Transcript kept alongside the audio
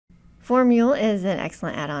Mule is an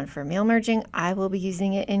excellent add-on for mail merging. I will be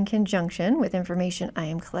using it in conjunction with information I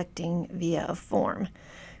am collecting via a form.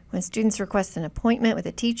 When students request an appointment with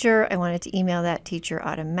a teacher, I want it to email that teacher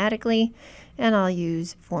automatically, and I'll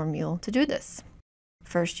use Mule to do this.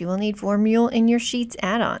 First, you will need Mule in your Sheets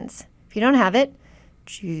add-ons. If you don't have it,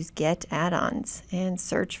 choose Get Add-ons and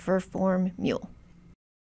search for Mule.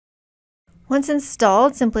 Once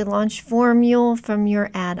installed, simply launch Mule from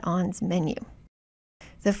your add-ons menu.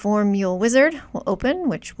 The Mule wizard will open,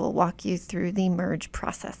 which will walk you through the merge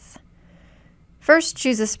process. First,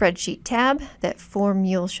 choose a spreadsheet tab that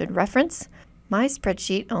Mule should reference. My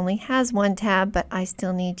spreadsheet only has one tab, but I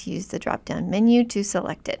still need to use the drop-down menu to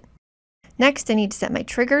select it. Next, I need to set my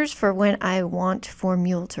triggers for when I want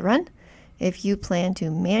Mule to run. If you plan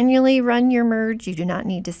to manually run your merge, you do not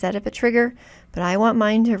need to set up a trigger, but I want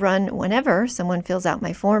mine to run whenever someone fills out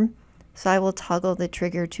my form, so I will toggle the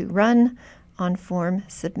trigger to run on Form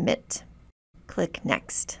Submit. Click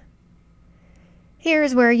Next.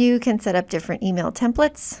 Here's where you can set up different email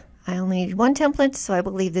templates. I only need one template, so I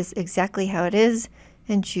will leave this exactly how it is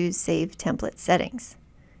and choose Save Template Settings.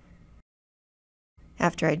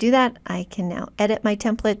 After I do that, I can now edit my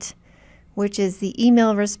template, which is the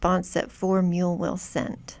email response that Mule will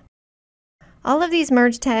send. All of these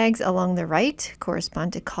merge tags along the right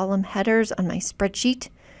correspond to column headers on my spreadsheet,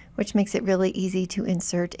 which makes it really easy to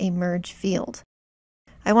insert a merge field.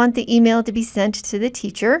 I want the email to be sent to the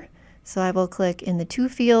teacher, so I will click in the To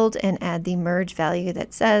field and add the merge value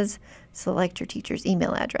that says select your teacher's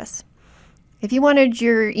email address. If you wanted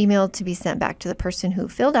your email to be sent back to the person who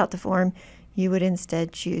filled out the form, you would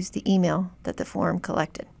instead choose the email that the form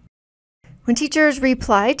collected. When teachers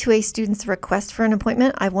reply to a student's request for an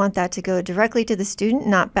appointment, I want that to go directly to the student,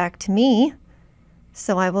 not back to me.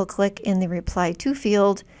 So I will click in the Reply To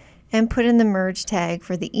field and put in the merge tag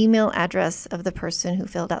for the email address of the person who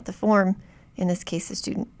filled out the form, in this case, the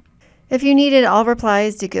student. If you needed all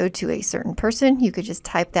replies to go to a certain person, you could just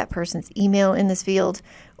type that person's email in this field,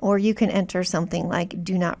 or you can enter something like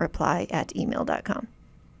do-not-reply@email.com.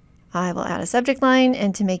 I will add a subject line,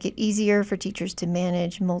 and to make it easier for teachers to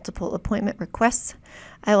manage multiple appointment requests,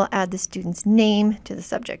 I will add the student's name to the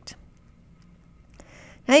subject.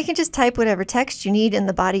 Now you can just type whatever text you need in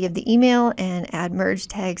the body of the email and add merge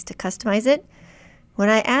tags to customize it. When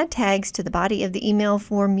I add tags to the body of the email,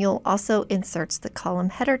 Mule also inserts the column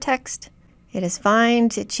header text. It is fine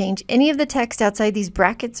to change any of the text outside these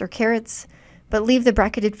brackets or carets, but leave the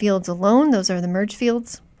bracketed fields alone. Those are the merge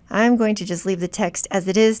fields. I'm going to just leave the text as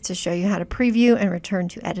it is to show you how to preview and return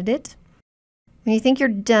to edit it. When you think you're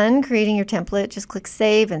done creating your template, just click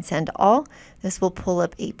Save and Send to All. This will pull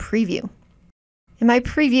up a preview. In my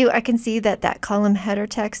preview, I can see that column header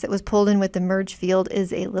text that was pulled in with the merge field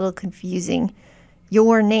is a little confusing.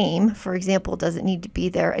 Your name, for example, doesn't need to be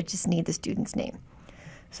there. I just need the student's name.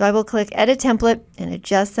 So I will click Edit Template and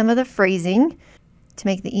adjust some of the phrasing to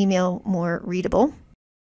make the email more readable.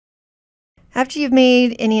 After you've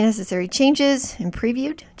made any necessary changes and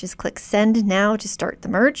previewed, just click Send Now to start the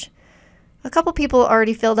merge. A couple people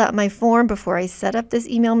already filled out my form before I set up this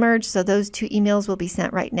email merge, so those 2 emails will be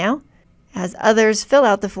sent right now. As others fill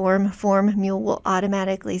out the form, Mule will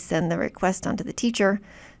automatically send the request onto the teacher,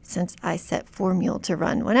 since I set Mule to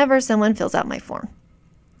run whenever someone fills out my form.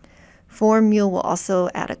 Mule will also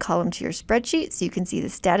add a column to your spreadsheet so you can see the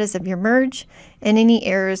status of your merge, and any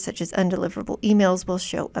errors such as undeliverable emails will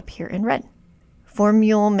show up here in red.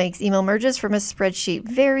 Mule makes email merges from a spreadsheet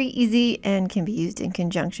very easy and can be used in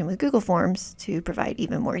conjunction with Google Forms to provide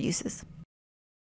even more uses.